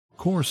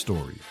Core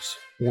Stories,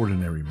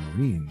 Ordinary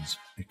Marines,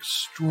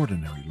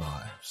 Extraordinary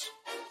Lives.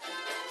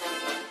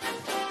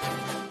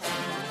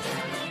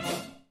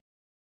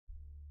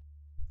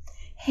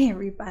 Hey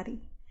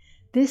everybody,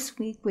 this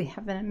week we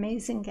have an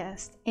amazing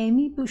guest,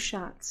 Amy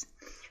Bushatz.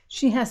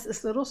 She has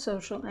this little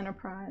social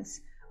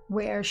enterprise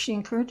where she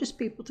encourages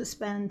people to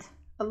spend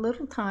a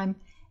little time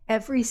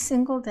every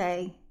single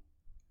day,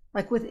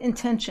 like with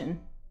intention,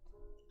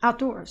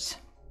 outdoors.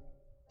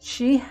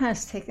 She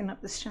has taken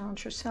up this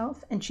challenge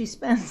herself, and she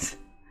spends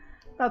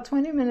about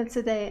 20 minutes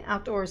a day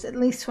outdoors, at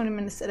least 20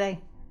 minutes a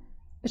day.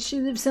 But she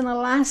lives in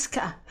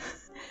Alaska,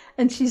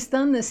 and she's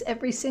done this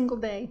every single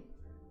day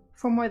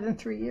for more than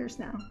 3 years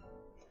now.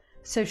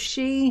 So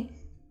she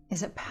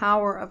is a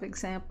power of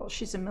example.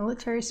 She's a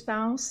military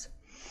spouse,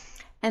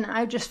 and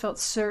I just felt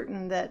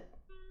certain that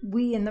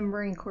we in the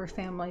Marine Corps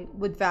family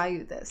would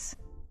value this.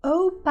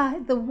 Oh,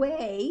 by the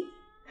way,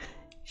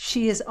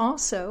 she is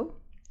also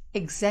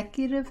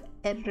executive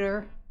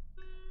editor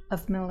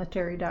of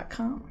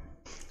military.com,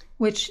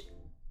 which,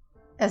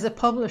 as a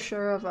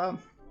publisher of a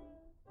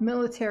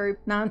military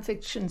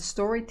nonfiction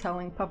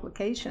storytelling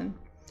publication,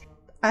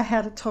 I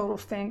had a total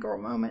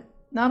fangirl moment.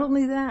 Not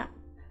only that,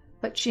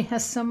 but she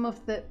has some of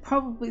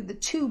probably the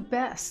two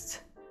best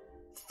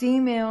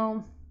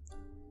female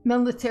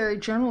military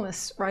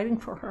journalists writing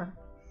for her.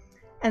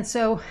 And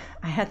so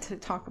I had to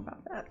talk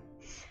about that.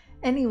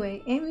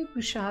 Anyway, Amy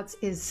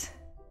Bushatz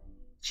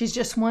she's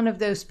just one of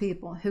those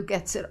people who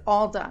gets it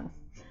all done.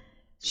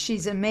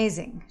 She's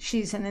amazing.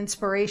 She's an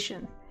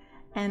inspiration.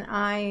 And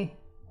I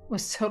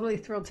was totally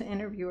thrilled to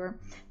interview her.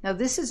 Now,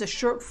 this is a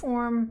short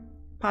form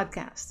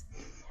podcast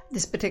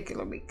this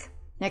particular week.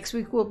 Next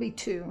week will be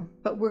 2,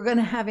 but we're going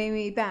to have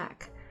Amy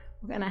back.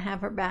 We're going to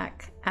have her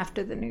back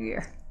after the new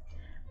year.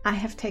 I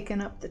have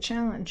taken up the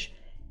challenge.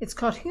 It's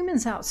called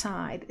Humans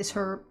Outside, is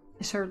her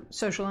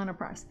social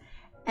enterprise.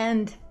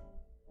 And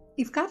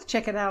you've got to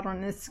check it out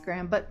on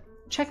Instagram, but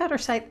check out her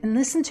site and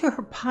listen to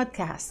her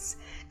podcasts,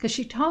 because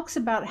she talks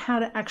about how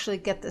to actually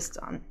get this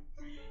done.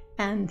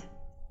 And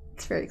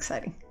it's very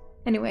exciting.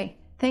 Anyway,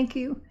 thank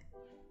you.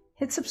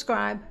 Hit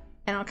subscribe,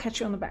 and I'll catch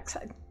you on the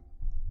backside.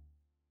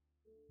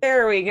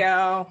 There we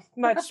go.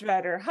 Much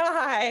better.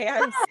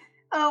 Hi.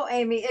 Oh,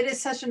 Amy, it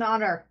is such an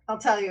honor. I'll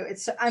tell you,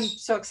 I'm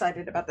so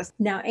excited about this.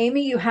 Now,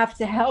 Amy, you have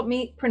to help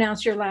me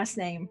pronounce your last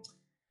name.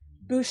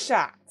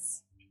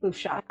 Bushatz.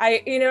 Bushatz.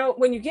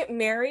 When you get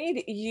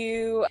married,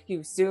 you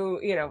assume,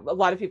 a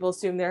lot of people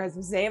assume their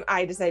husband's name.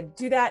 I decided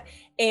to do that,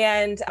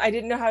 and I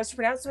didn't know how to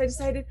pronounce, so I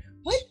decided,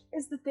 what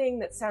is the thing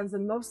that sounds the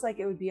most like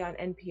it would be on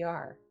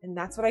NPR? And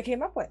that's what I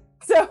came up with.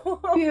 So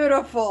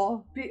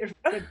beautiful. Good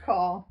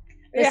call.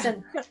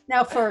 Listen, yeah.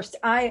 Now first,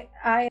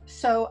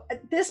 so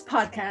this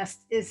podcast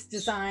is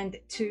designed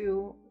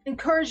to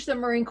encourage the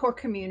Marine Corps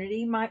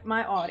community, my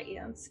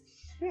audience,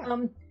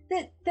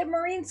 that the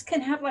Marines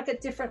can have like a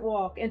different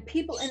walk, and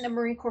people in the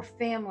Marine Corps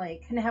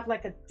family can have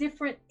like a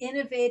different,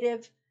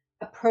 innovative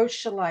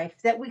approach to life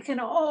that we can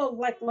all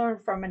like learn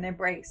from and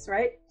embrace,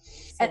 right?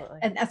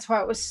 And that's why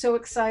I was so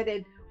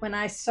excited when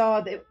I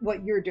saw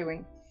what you're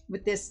doing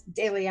with this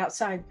daily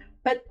outside.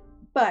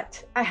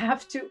 But I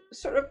have to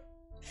sort of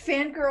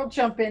fangirl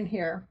jump in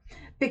here,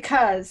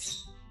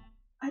 because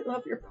I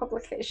love your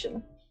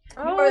publication.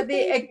 You're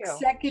the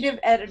executive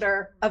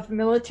editor of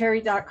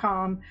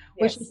military.com,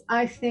 which is,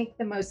 I think,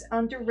 the most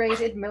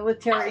underrated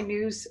military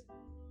news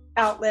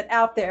outlet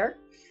out there.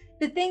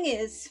 The thing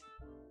is,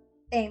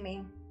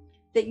 Amy,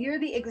 that you're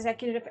the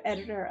executive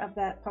editor of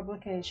that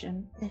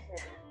publication. Mm-hmm.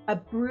 A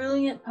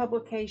brilliant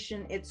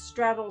publication. It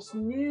straddles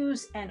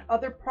news and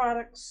other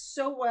products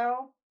so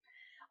well.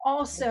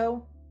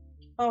 Also,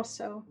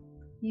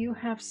 you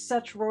have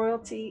such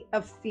royalty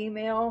of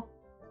female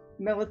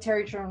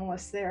military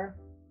journalists there.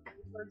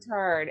 Worked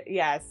hard.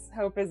 Yes.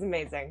 Hope is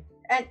amazing.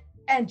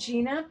 And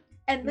Gina.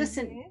 And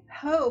listen,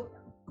 Hope,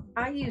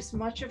 I used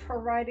much of her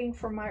writing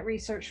for my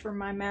research for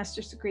my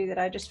master's degree that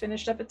I just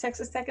finished up at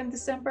Texas Tech in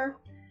December.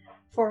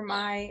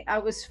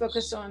 I was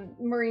focused on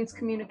Marines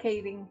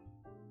communicating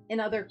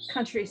in other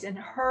countries, and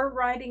her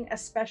writing,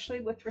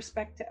 especially with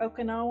respect to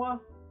Okinawa,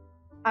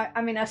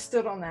 I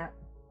stood on that.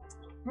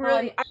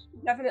 Really, I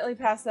definitely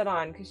pass that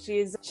on, because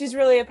she's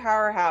really a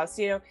powerhouse.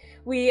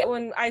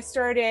 When I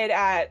started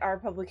at our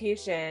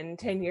publication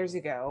 10 years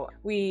ago,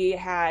 we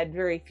had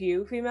very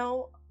few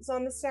females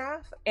on the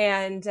staff,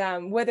 and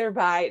whether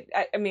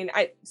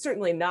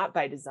certainly not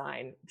by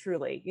design,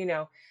 truly,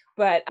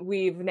 but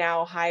we've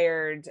now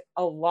hired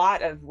a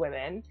lot of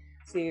women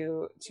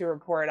to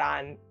report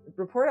on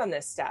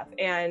this stuff,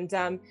 and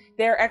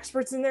they're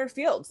experts in their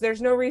fields.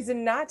 There's no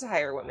reason not to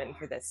hire women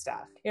for this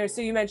stuff.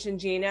 So you mentioned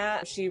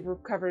Gina. She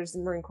covers the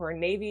Marine Corps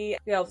and Navy.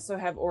 We also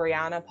have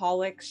Oriana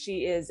Pollock.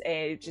 She is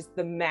just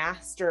the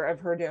master of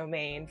her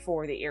domain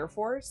for the Air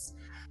Force.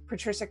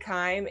 Patricia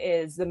Kime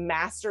is the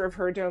master of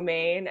her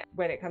domain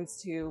when it comes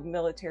to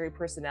military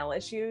personnel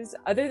issues.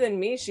 Other than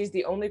me, she's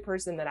the only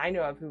person that I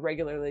know of who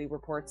regularly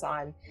reports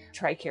on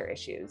TRICARE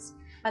issues.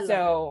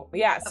 So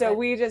yeah, so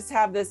we just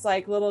have this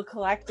like little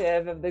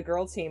collective of the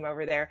girl team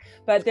over there,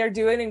 but they're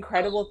doing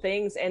incredible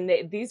things. And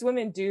these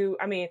women do,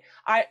 I mean,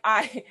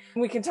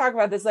 we can talk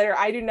about this later.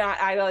 I do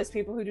not idolize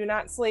people who do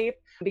not sleep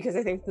because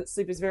I think that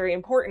sleep is very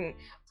important.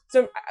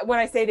 So when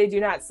I say they do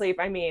not sleep,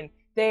 I mean,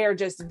 they are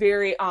just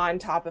very on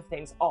top of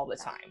things all the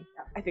time.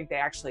 I think they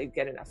actually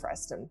get enough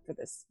rest, and for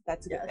this,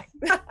 that's a good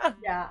thing.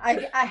 Yeah,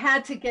 I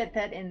had to get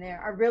that in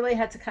there. I really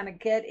had to kind of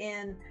get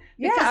in.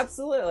 Yeah,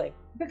 absolutely.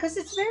 Because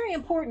it's very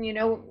important, you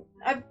know.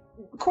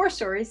 Core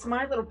Stories,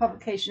 my little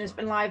publication, has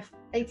been live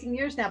 18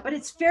 years now, but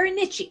it's very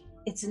nichey.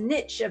 It's a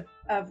niche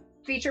of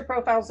feature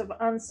profiles of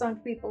unsung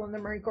people in the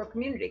Marine Corps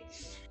community.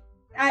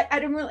 I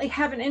don't really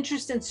have an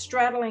interest in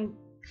straddling.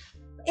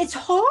 It's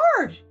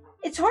hard.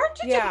 It's hard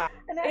to do.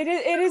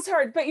 It is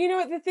hard. But you know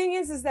what the thing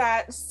is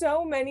that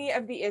so many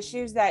of the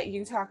issues that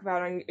you talk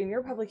about in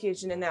your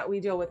publication and that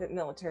we deal with at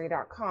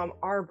military.com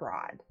are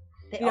broad.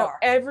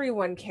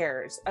 Everyone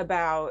cares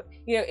about,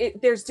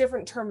 there's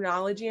different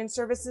terminology in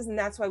services, and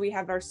that's why we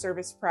have our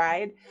service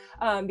pride,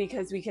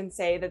 because we can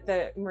say that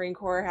the Marine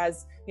Corps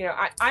has,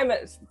 I'm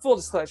a full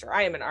disclosure,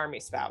 I am an Army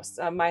spouse.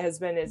 My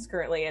husband is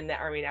currently in the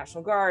Army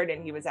National Guard,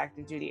 and he was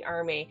active duty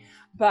Army.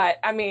 But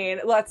I mean,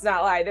 let's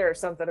not lie, there's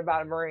something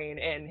about a Marine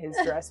in his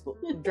dress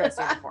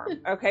uniform.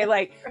 Okay,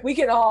 like we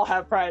can all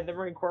have pride in the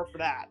Marine Corps for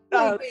that.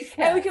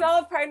 And we can all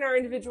have pride in our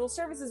individual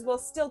services while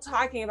still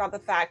talking about the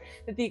fact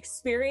that the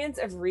experience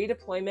of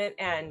redeployment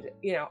and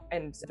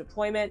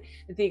deployment,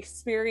 that the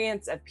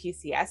experience of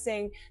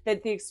PCSing,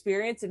 that the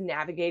experience of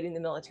navigating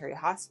the military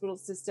hospital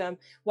system,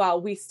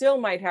 while we still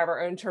might have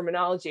our own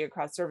terminology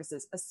across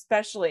services,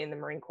 especially in the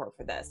Marine Corps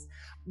for this,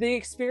 the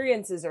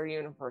experiences are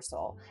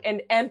universal,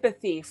 and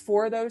empathy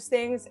for those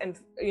things and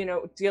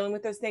dealing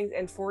with those things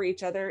and for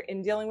each other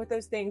in dealing with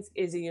those things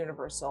is a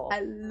universal.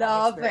 I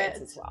love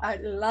it. I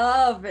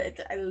love it.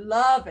 I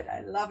love it.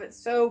 I love it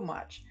so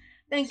much.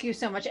 Thank you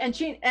so much. And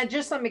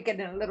just let me get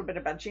in a little bit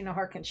about Gina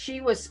Harkin.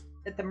 She was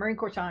at the Marine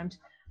Corps Times.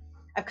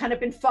 I've kind of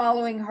been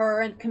following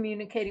her and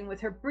communicating with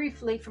her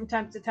briefly from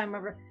time to time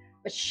over,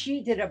 but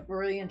she did a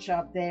brilliant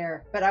job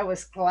there. But I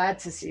was glad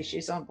to see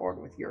she's on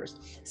board with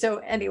yours. So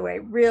anyway,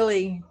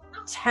 really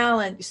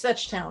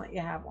such talent you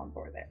have on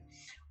board there.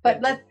 But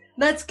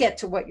let's get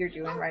to what you're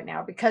doing right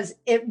now, because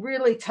it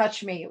really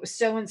touched me. It was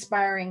so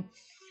inspiring.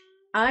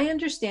 I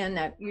understand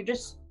that you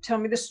just tell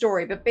me the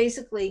story, but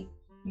basically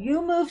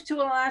you moved to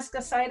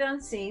Alaska sight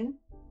unseen.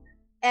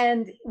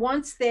 And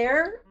once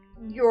there,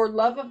 your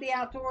love of the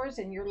outdoors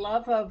and your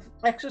love of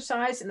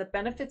exercise and the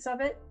benefits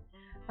of it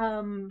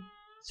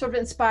sort of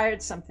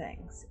inspired some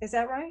things. Is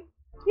that right?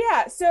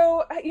 Yeah.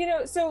 So,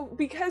 so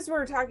because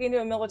we're talking to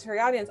a military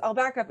audience, I'll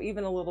back up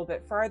even a little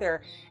bit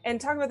farther and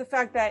talk about the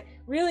fact that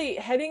really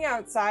heading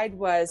outside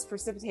was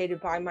precipitated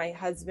by my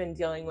husband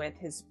dealing with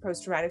his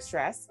post-traumatic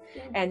stress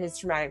and his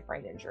traumatic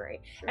brain injury.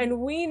 And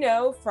we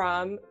know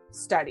from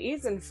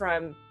studies and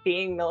from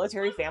being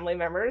military family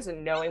members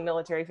and knowing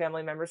military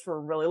family members for a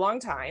really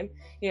long time,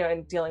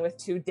 and dealing with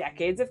 2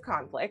 decades of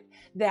conflict,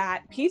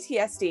 that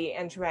PTSD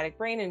and traumatic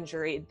brain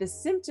injury, the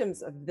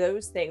symptoms of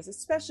those things,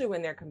 especially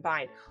when they're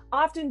combined,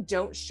 often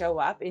don't show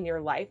up in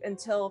your life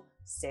until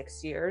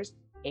 6 years,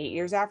 8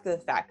 years after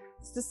the fact.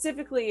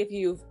 Specifically, if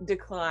you've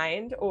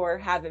declined or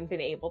haven't been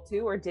able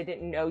to or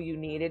didn't know you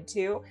needed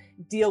to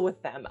deal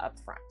with them up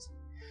front.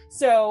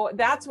 So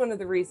that's one of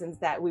the reasons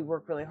that we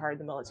work really hard in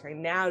the military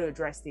now to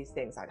address these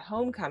things at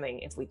homecoming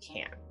if we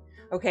can.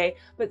 Okay,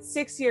 but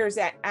 6 years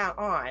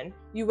on,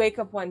 you wake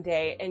up one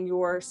day and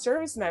your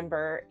service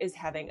member is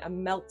having a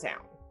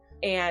meltdown.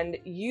 And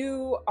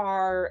you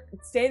are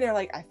staying there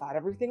like, I thought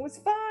everything was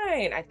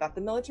fine. I thought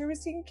the military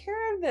was taking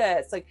care of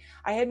this. Like,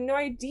 I had no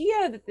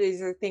idea that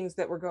these are things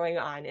that were going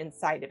on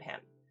inside of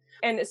him.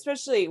 And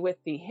especially with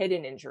the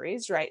hidden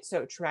injuries, right?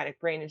 So traumatic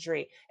brain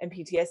injury and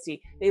PTSD,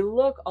 they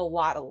look a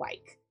lot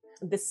alike.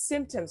 The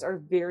symptoms are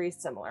very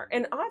similar,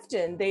 and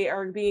often they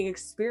are being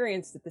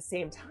experienced at the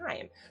same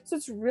time. So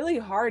it's really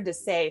hard to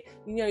say,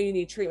 you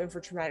need treatment for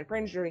traumatic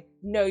brain injury.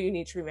 No, you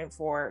need treatment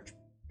for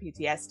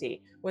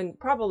PTSD, when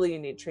probably you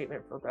need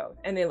treatment for both,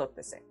 and they look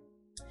the same.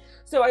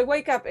 So I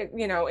wake up, in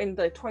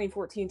the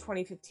 2014,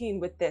 2015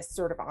 with this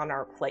sort of on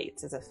our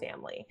plates as a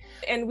family.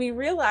 And we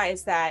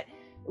realized that,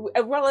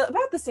 well,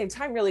 about the same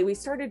time, really, we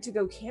started to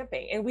go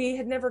camping, and we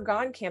had never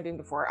gone camping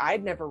before.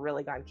 I'd never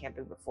really gone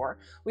camping before.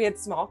 We had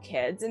small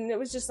kids, and it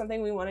was just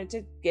something we wanted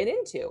to get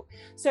into.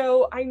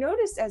 So I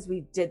noticed as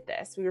we did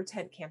this, we were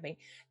tent camping,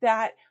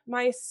 that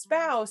my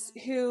spouse,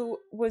 who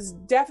was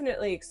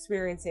definitely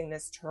experiencing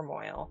this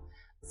turmoil,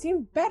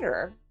 seemed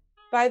better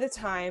by the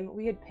time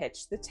we had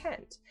pitched the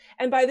tent.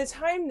 And by the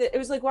time that it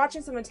was like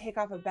watching someone take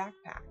off a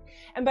backpack.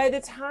 And by the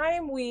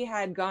time we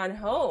had gone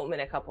home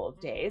in a couple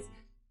of days,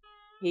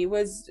 he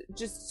was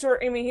just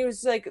he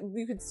was like,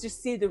 you could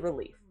just see the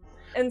relief.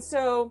 And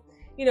so,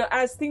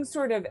 as things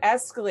sort of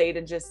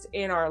escalated just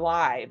in our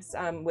lives,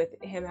 with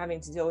him having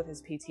to deal with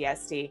his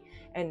PTSD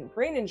and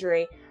brain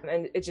injury,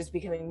 and it just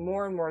becoming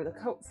more and more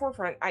the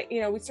forefront,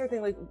 we started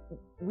thinking like,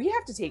 we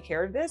have to take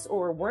care of this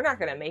or we're not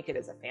going to make it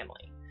as a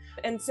family.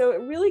 And so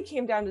it really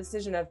came down to the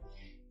decision of,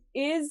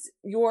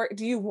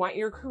 do you want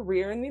your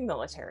career in the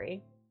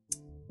military?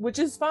 Which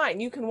is fine.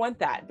 You can want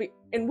that,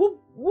 and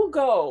we'll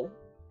go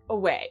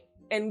away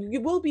and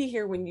you will be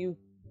here when you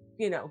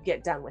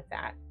get done with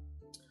that.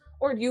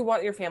 Or do you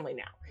want your family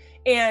now?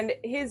 And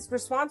his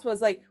response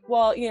was like,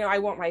 well, I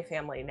want my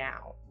family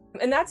now.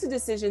 And that's a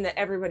decision that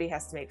everybody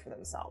has to make for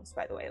themselves,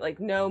 by the way, like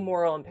no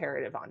moral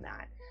imperative on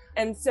that.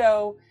 And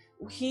so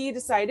he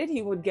decided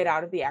he would get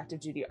out of the active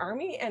duty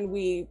Army, and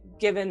we,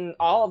 given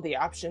all of the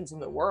options in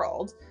the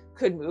world,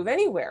 could move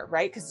anywhere,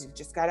 right? Because you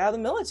just got out of the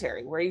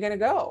military. Where are you going to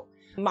go?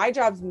 My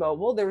job's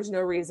mobile. There was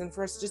no reason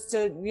for us just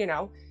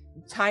to,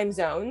 time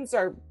zones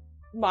are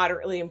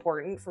moderately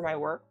important for my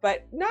work,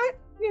 but not,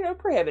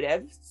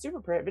 prohibitive, super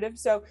prohibitive.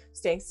 So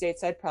staying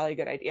stateside, probably a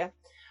good idea.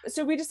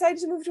 So we decided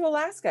to move to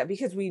Alaska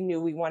because we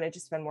knew we wanted to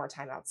spend more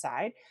time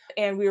outside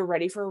and we were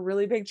ready for a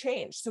really big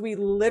change. So we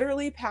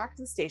literally packed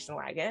the station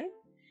wagon,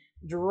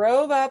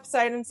 drove up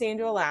sight unseen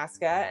to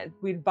Alaska.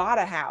 We'd bought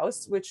a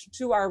house, which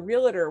to our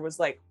realtor was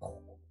like,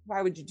 oh,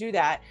 why would you do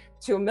that?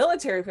 To a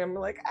military family,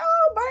 we're like,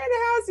 oh, buying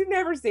a house you've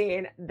never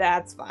seen,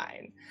 that's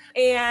fine.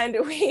 And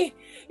we,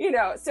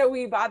 so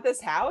we bought this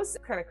house,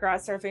 kind of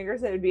crossed our fingers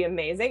that it'd be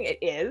amazing. It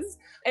is.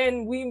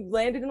 And we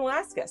landed in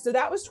Alaska. So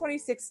that was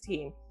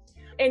 2016.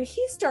 And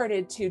he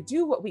started to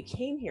do what we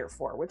came here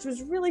for, which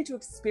was really to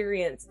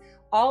experience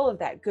all of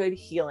that good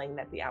healing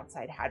that the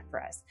outside had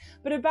for us.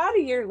 But about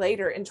a year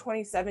later in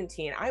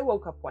 2017, I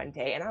woke up one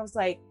day and I was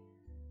like,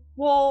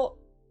 well,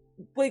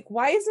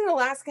 why isn't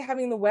Alaska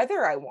having the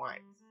weather I want?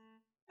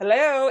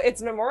 Hello,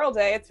 it's Memorial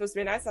Day. It's supposed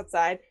to be nice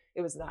outside.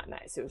 It was not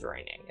nice. It was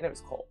raining and it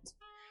was cold.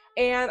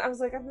 And I was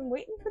like, I've been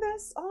waiting for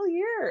this all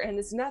year and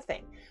it's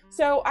nothing.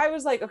 So I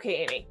was like,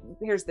 okay, Amy,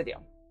 here's the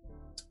deal.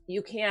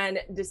 You can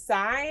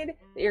decide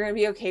that you're going to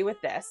be okay with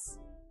this,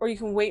 or you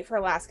can wait for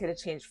Alaska to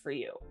change for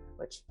you,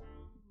 which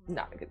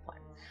not a good plan.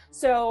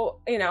 So,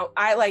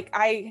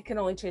 I can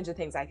only change the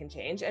things I can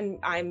change, and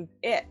I'm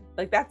it.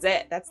 That's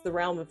it. That's the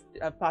realm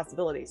of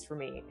possibilities for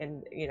me,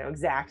 and,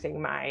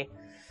 exacting my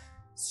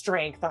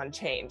strength on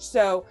change.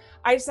 So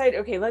I decided,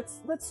 okay,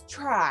 let's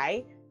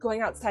try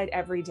going outside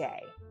every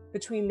day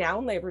between now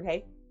and Labor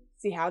Day,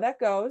 see how that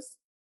goes.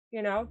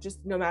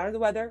 Just no matter the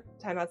weather,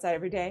 time outside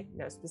every day,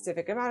 no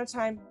specific amount of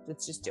time,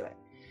 let's just do it.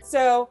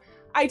 So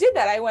I did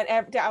that. I went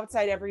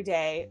outside every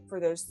day for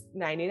those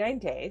 99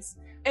 days.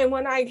 And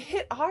when I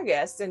hit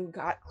August and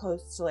got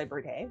close to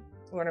Labor Day,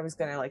 when I was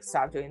going to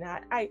stop doing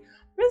that, I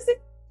was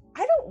like,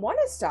 I don't want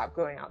to stop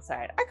going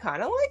outside. I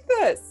kind of like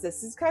this.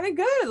 This is kind of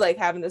good.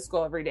 Having this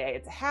goal every day.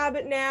 It's a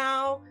habit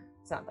now.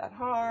 It's not that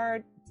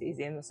hard. It's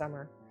easy in the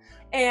summer.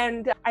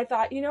 And I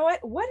thought,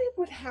 what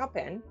would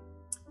happen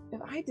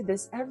if I did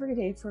this every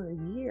day for a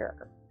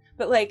year,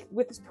 but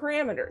with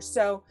parameters?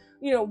 So,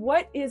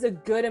 what is a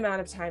good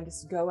amount of time to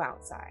go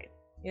outside?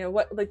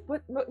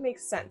 What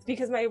makes sense?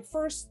 Because my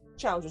first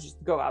challenge was just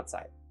to go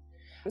outside.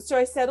 So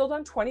I settled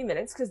on 20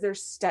 minutes because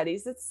there's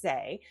studies that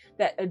say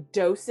that a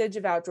dosage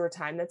of outdoor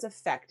time that's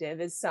effective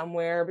is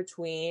somewhere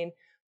between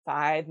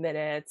 5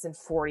 minutes and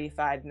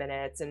 45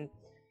 minutes. And,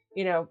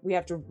 we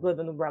have to live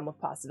in the realm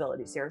of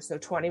possibilities here. So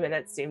 20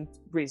 minutes seemed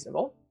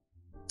reasonable.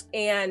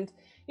 And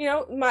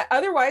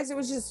otherwise it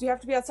was just, you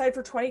have to be outside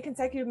for 20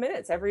 consecutive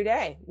minutes every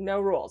day, no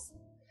rules.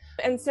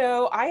 And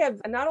so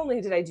not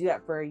only did I do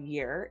that for a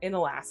year in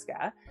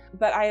Alaska,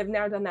 but I have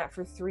now done that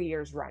for 3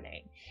 years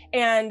running.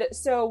 And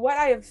so what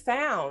I have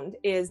found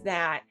is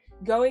that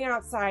going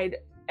outside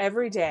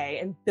every day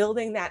and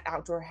building that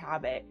outdoor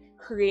habit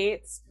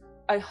creates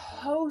a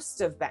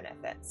host of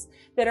benefits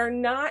that are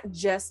not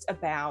just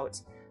about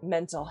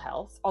mental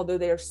health, although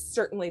they are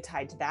certainly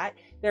tied to that.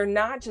 They're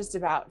not just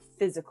about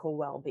physical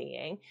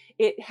well-being.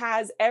 It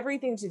has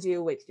everything to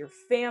do with your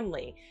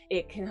family.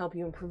 It can help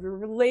you improve your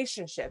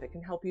relationship. It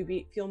can help you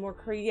feel more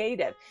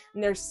creative.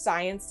 And there's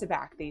science to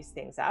back these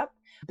things up.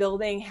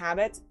 Building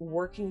habits,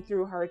 working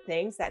through hard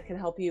things that can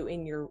help you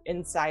in your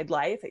inside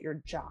life, at your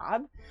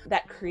job,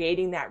 that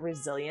creating that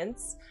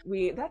resilience.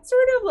 That's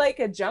sort of like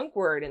a junk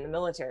word in the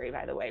military,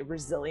 by the way,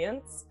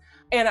 resilience.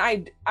 And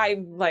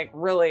I'm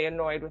really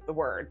annoyed with the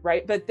word,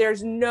 right? But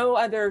there's no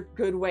other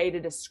good way to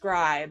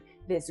describe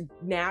this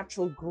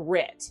natural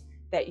grit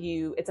that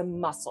it's a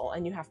muscle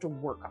and you have to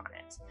work on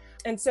it.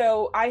 And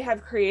so I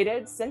have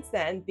created since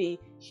then the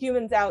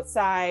Humans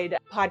Outside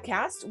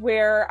podcast,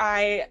 where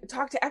I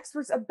talk to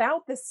experts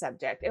about this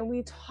subject and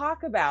we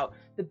talk about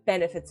the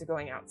benefits of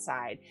going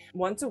outside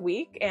once a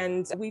week.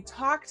 And we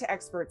talk to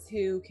experts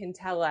who can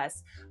tell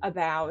us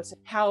about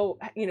how,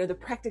 the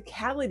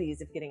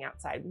practicalities of getting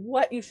outside,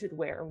 what you should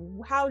wear,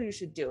 how you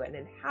should do it,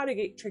 and how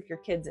to trick your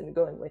kids into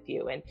going with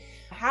you, and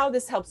how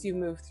this helps you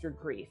move through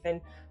grief,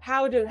 and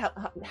how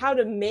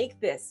to make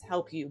this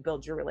help you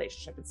build your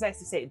relationship. It's nice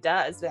to say it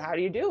does, but how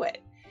do you do it?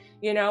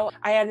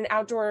 I had an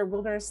outdoor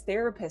wilderness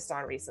therapist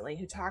on recently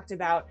who talked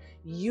about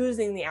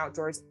using the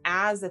outdoors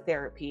as a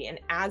therapy and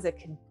as a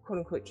quote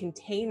unquote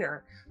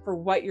container for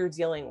what you're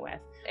dealing with,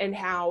 and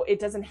how it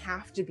doesn't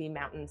have to be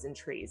mountains and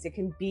trees. It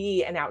can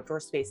be an outdoor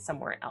space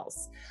somewhere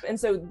else. And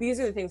so these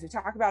are the things we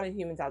talk about in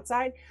Humans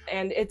Outside.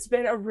 And it's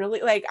been a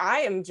really, I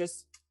am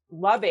just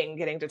loving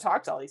getting to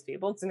talk to all these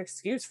people. It's an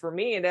excuse for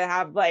me to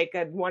have like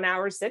a 1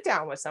 hour sit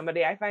down with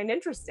somebody I find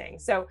interesting.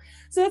 So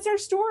that's our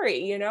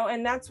story,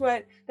 and that's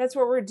what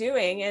we're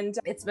doing. And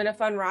it's been a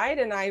fun ride.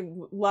 And I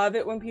love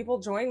it when people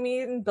join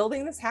me in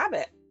building this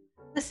habit.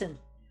 Listen,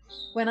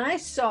 when I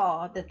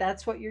saw that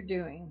that's what you're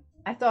doing,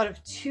 I thought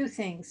of two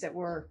things that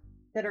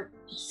are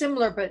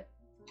similar, but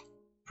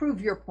prove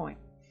your point.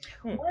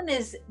 One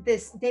is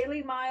this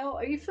daily mile.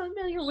 Are you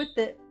familiar with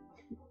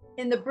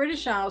in the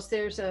British Isles,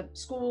 there's a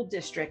school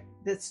district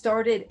that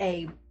started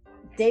a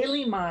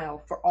daily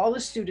mile for all the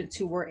students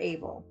who were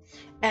able,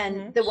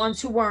 and the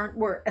ones who weren't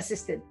were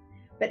assisted.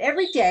 But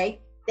every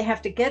day they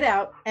have to get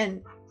out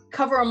and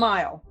cover a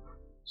mile,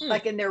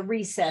 like in their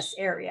recess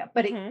area.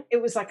 But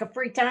it was like a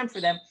free time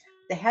for them.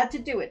 They had to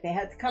do it. They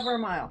had to cover a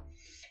mile.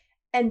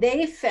 And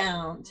they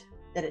found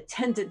that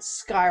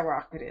attendance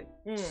skyrocketed,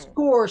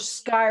 scores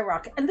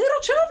skyrocket, and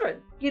little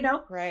children,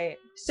 Right.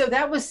 So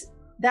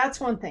that's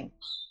one thing.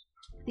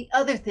 The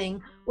other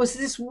thing was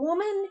this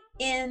woman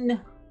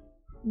in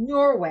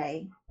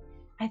Norway,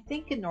 I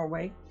think in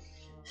Norway,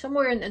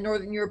 somewhere in the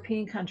Northern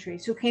European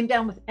countries, who came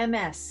down with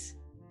MS.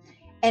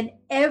 And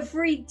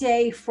every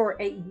day for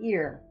a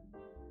year,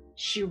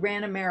 she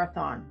ran a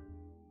marathon.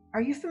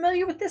 Are you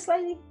familiar with this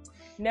lady?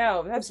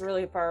 No, that's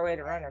really far away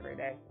to run every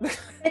day.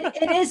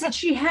 It is. And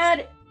she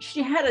had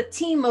a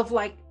team of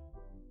like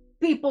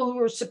people who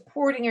were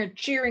supporting her,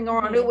 cheering her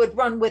on, who would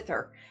run with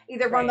her,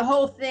 either run the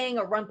whole thing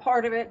or run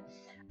part of it.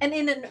 And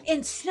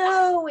in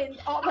snow and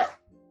all that.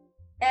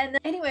 And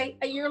anyway,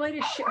 a year later,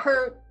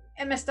 her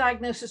MS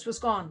diagnosis was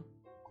gone.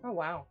 Oh,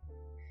 wow.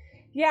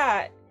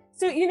 Yeah.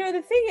 So,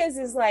 the thing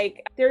is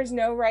like, there's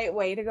no right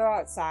way to go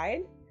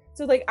outside.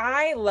 So like,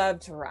 I love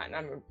to run.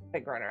 I'm a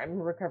big runner. I'm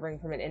recovering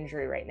from an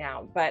injury right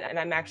now, and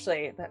I'm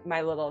actually,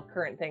 my little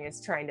current thing is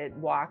trying to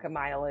walk a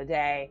mile a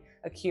day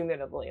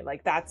accumulatively.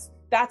 Like that's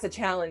a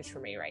challenge for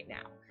me right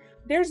now.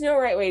 There's no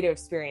right way to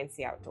experience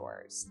the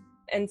outdoors.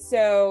 And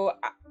so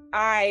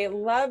I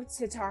love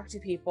to talk to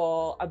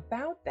people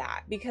about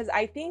that, because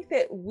I think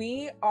that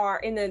we are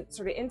in the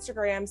sort of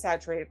Instagram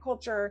saturated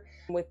culture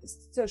with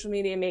social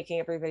media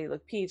making everybody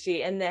look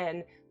peachy, and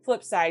then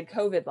flip side,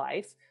 COVID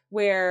life,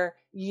 where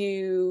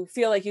you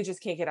feel like you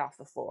just can't get off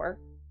the floor.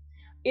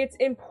 It's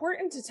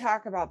important to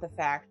talk about the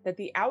fact that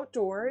the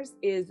outdoors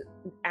is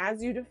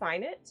as you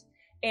define it,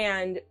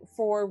 and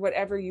for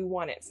whatever you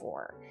want it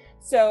for.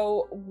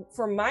 So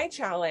for my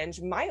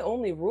challenge, my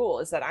only rule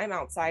is that I'm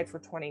outside for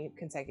 20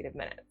 consecutive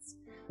minutes.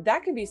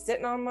 That could be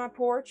sitting on my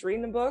porch,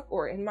 reading a book,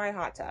 or in my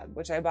hot tub,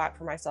 which I bought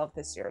for myself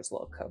this year as a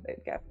little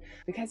COVID gift,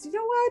 because you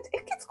know what?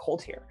 It gets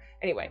cold here.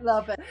 Anyway.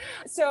 Love it.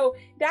 So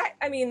that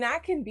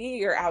can be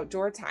your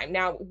outdoor time.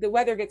 Now, the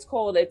weather gets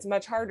cold. It's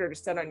much harder to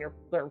sit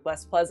or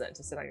less pleasant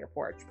to sit on your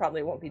porch.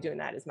 Probably won't be doing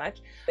that as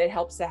much. It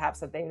helps to have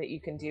something that you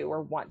can do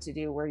or want to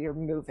do where you're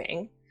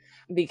moving,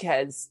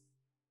 because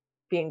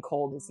being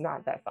cold is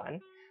not that fun.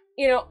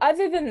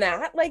 Other than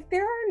that, like,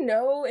 there are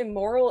no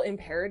immoral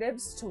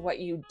imperatives to what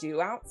you do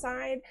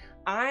outside.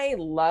 I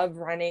love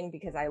running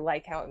because I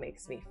like how it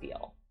makes me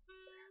feel.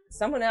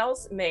 Someone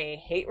else may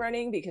hate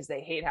running because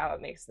they hate how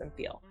it makes them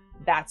feel.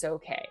 That's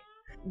okay.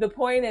 The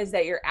point is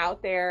that you're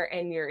out there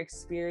and you're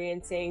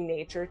experiencing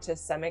nature to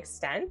some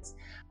extent,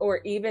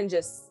 or even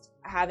just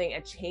having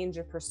a change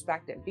of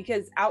perspective,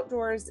 because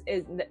outdoors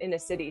is in a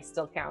city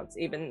still counts,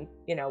 even,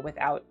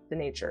 without the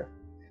nature.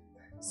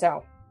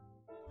 So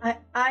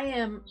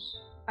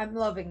I'm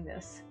loving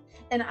this.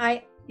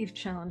 And you've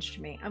challenged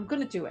me. I'm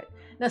going to do it.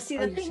 Now, see,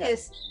 the thing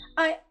is,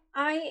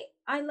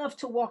 I love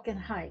to walk and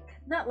hike,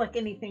 not like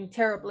anything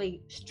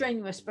terribly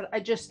strenuous, but I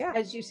just,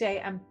 as you say,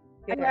 I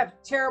have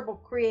terrible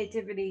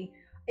creativity.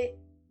 It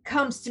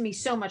comes to me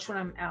so much when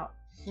I'm out.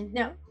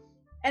 Now,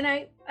 and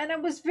I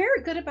was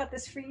very good about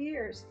this for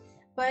years,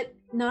 but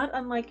not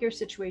unlike your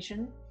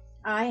situation.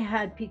 I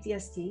had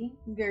PTSD,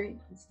 very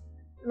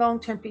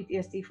long-term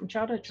PTSD from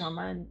childhood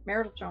trauma and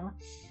marital trauma.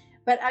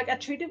 But I got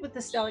treated with the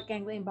stellate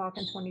ganglion block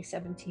in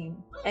 2017,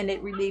 and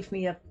it relieved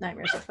me of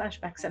nightmares and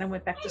flashbacks. And I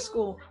went back to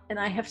school, and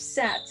I have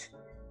sat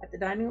at the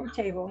dining room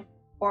table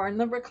or in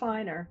the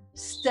recliner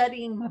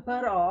studying my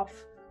butt off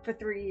for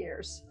 3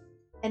 years.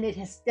 And it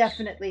has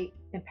definitely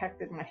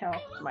impacted my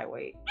health, my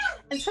weight,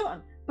 and so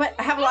on. But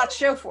I have a lot to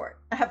show for it.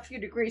 I have a few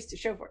degrees to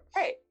show for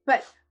it.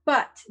 Right.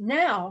 But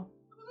now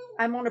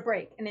I'm on a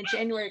break, and in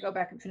January I go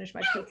back and finish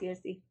my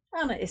PTSD.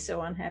 Anna is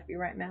so unhappy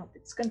right now.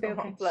 It's going to be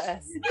okay. Oh,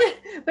 bless.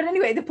 But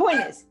anyway, the point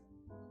is,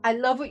 I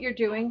love what you're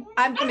doing.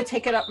 I'm going to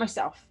take it up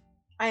myself.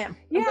 I am.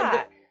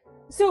 Yeah.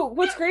 So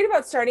what's great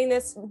about starting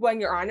this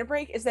when you're on a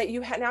break is that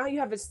now you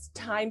have a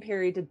time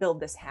period to build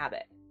this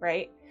habit,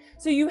 right?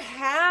 So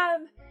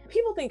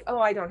people think, oh,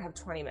 I don't have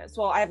 20 minutes.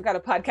 Well, I've got a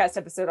podcast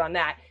episode on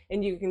that,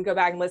 and you can go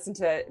back and listen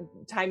to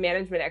time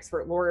management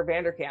expert Laura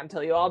Vanderkam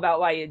tell you all about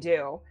why you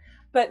do.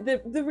 But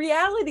the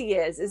reality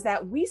is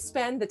that we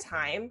spend the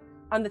time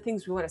on the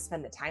things we want to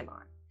spend the time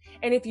on.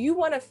 And if you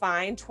want to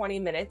find 20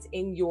 minutes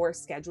in your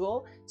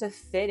schedule to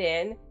fit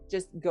in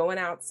just going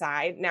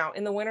outside. Now,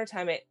 in the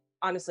wintertime,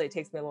 honestly, it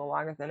takes me a little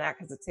longer than that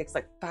because it takes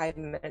like 5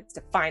 minutes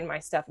to find my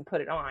stuff and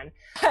put it on.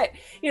 But,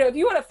 if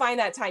you want to find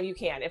that time, you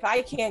can. If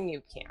I can,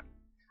 you can.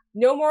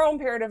 No moral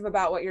imperative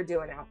about what you're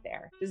doing out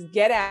there. Just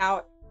get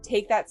out,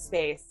 take that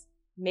space,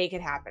 make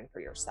it happen for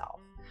yourself.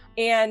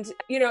 And,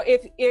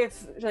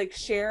 if like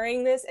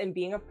sharing this and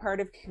being a part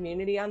of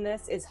community on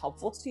this is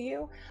helpful to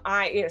you,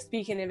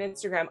 speaking of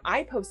Instagram,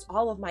 I post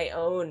all of my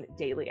own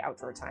daily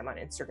outdoor time on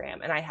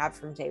Instagram, and I have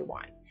from day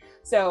one.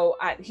 So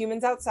at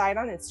Humans Outside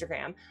on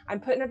Instagram, I'm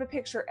putting up a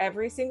picture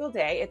every single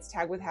day. It's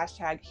tagged with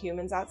hashtag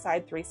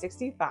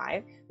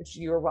HumansOutside365, which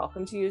you are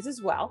welcome to use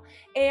as well.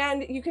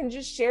 And you can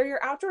just share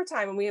your outdoor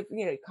time, and we have,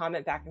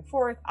 comment back and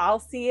forth. I'll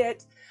see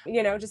it,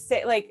 just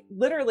say, like,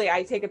 literally,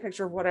 I take a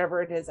picture of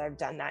whatever it is I've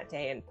done that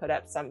day and put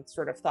up some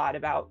sort of thought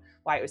about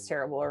why it was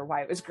terrible or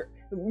why it was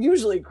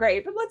usually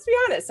great. But let's be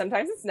honest,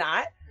 sometimes it's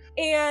not.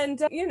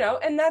 And,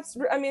 and that's,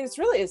 it's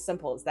really as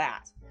simple as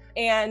that.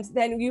 And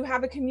then you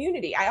have a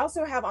community. I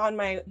also have on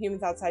my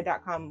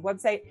humansoutside.com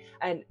website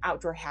an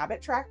outdoor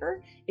habit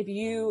tracker. If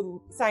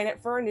you sign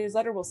up for our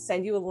newsletter, we'll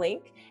send you a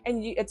link,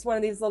 and it's one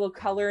of these little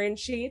color-in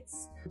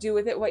sheets. Do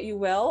with it what you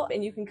will,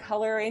 and you can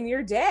color in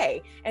your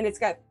day. And it's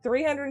got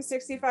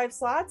 365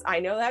 slots.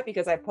 I know that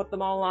because I put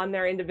them all on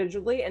there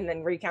individually and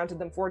then recounted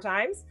them 4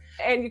 times.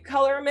 And you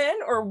color them in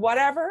or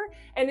whatever,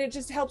 and it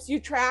just helps you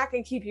track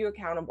and keep you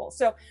accountable.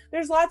 So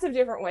there's lots of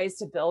different ways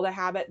to build a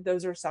habit.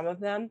 Those are some of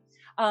them.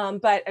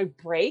 But a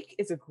break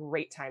is a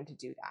great time to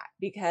do that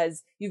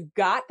because you've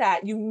got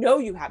that,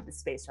 you have the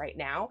space right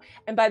now.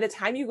 And by the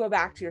time you go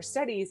back to your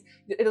studies,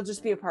 it'll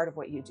just be a part of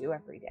what you do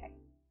every day.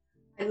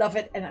 I love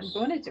it, and I'm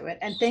going to do it.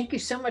 And thank you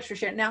so much for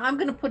sharing. Now I'm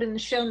going to put in the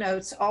show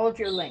notes all of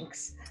your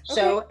links. Okay.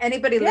 So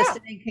anybody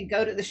listening can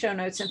go to the show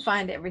notes and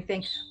find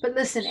everything. But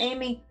listen,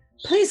 Amy,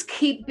 please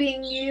keep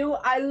being you.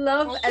 I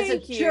love, as a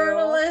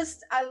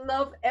journalist, I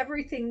love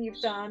everything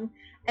you've done.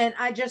 And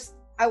I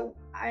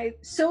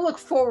so look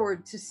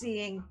forward to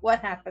seeing what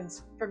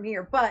happens from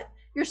here. But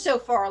you're so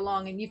far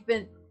along, and you've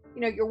been,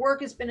 your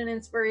work has been an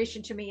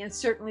inspiration to me, and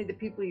certainly the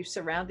people you've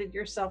surrounded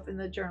yourself in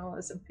the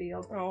journalism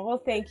field. Oh,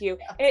 well, thank you.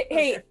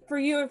 Hey, for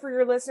you and for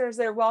your listeners,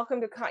 they're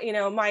welcome to,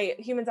 my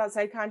Humans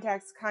Outside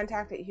contact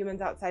at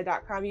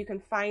humansoutside.com. You can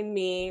find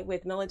me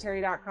with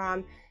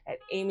military.com at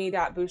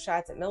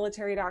amy.bushatz at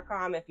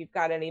military.com. If you've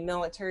got any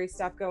military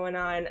stuff going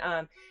on,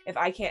 if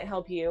I can't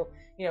help you,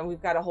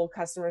 we've got a whole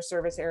customer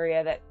service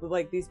area that,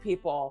 like, these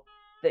people,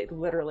 they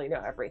literally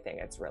know everything.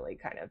 It's really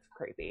kind of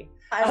creepy.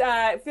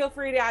 Feel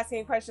free to ask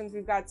any questions.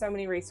 We've got so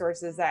many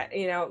resources that,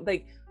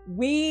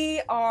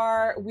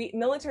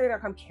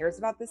 military.com cares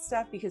about this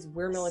stuff because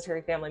we're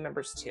military family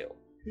members too.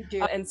 You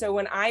do. And so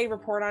when I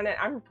report on it,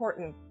 I'm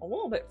reporting a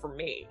little bit for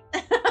me,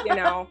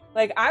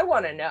 I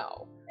want to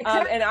know.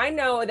 Exactly. And I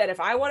know that if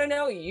I want to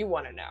know, you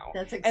want to know.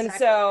 That's exactly. And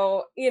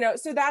so,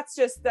 so that's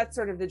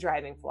sort of the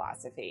driving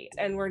philosophy.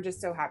 And we're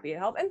just so happy to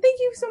help. And thank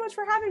you so much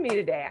for having me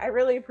today. I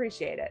really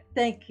appreciate it.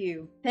 Thank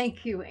you.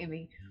 Thank you,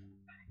 Amy.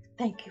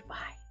 Thank you. Bye.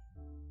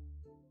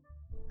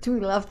 Do we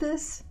love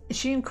this? Is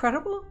she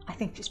incredible? I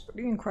think she's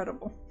pretty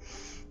incredible.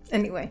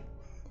 Anyway,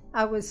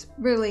 I was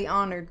really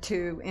honored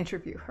to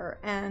interview her.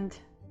 And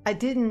I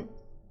didn't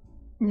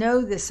know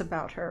this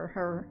about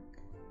her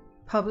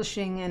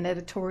publishing and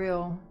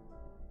editorial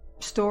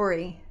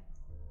story,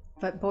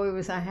 but boy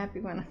was I happy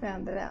when I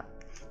found it out.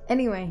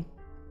 Anyway,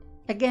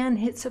 again,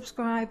 hit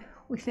subscribe.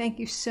 We thank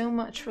you so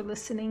much for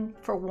listening,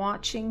 for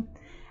watching,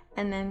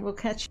 and then we'll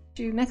catch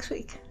you next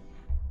week.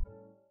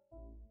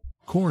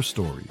 Core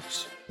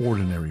Stories,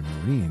 Ordinary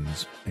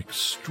Marines,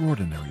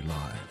 Extraordinary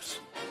Lives.